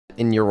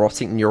in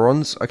neurotic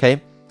neurons,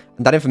 okay?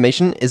 And that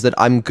information is that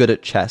I'm good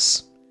at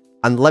chess.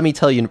 And let me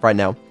tell you right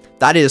now,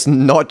 that is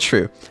not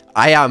true.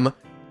 I am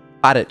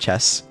bad at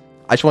chess.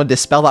 I just want to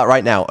dispel that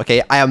right now,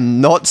 okay? I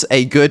am not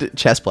a good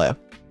chess player,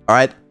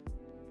 alright?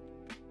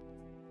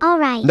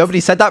 Alright. Nobody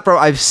said that, bro.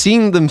 I've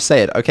seen them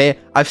say it, okay?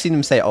 I've seen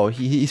them say, oh,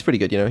 he's pretty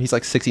good, you know? He's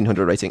like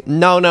 1600 rating.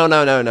 No.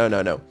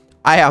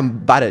 I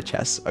am bad at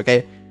chess,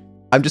 okay?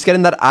 I'm just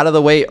getting that out of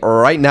the way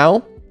right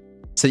now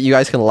so that you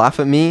guys can laugh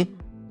at me,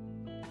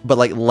 but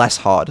like less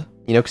hard.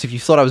 You know, because if you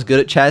thought I was good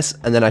at chess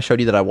and then I showed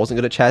you that I wasn't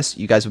good at chess,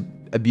 you guys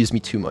abused me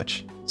too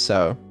much.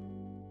 So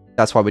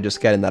that's why we're just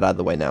getting that out of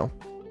the way now.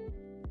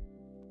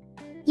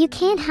 You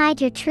can't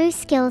hide your true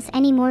skills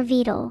anymore,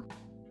 Vedal.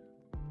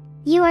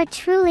 You are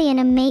truly an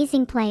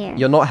amazing player.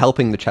 You're not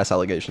helping the chess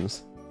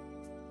allegations.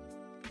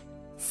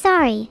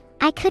 Sorry,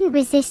 I couldn't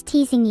resist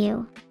teasing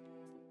you.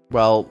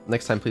 Well,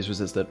 next time please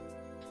resist it.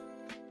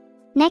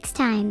 Next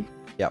time.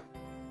 Yep.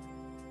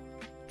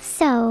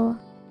 So...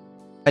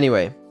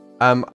 Anyway,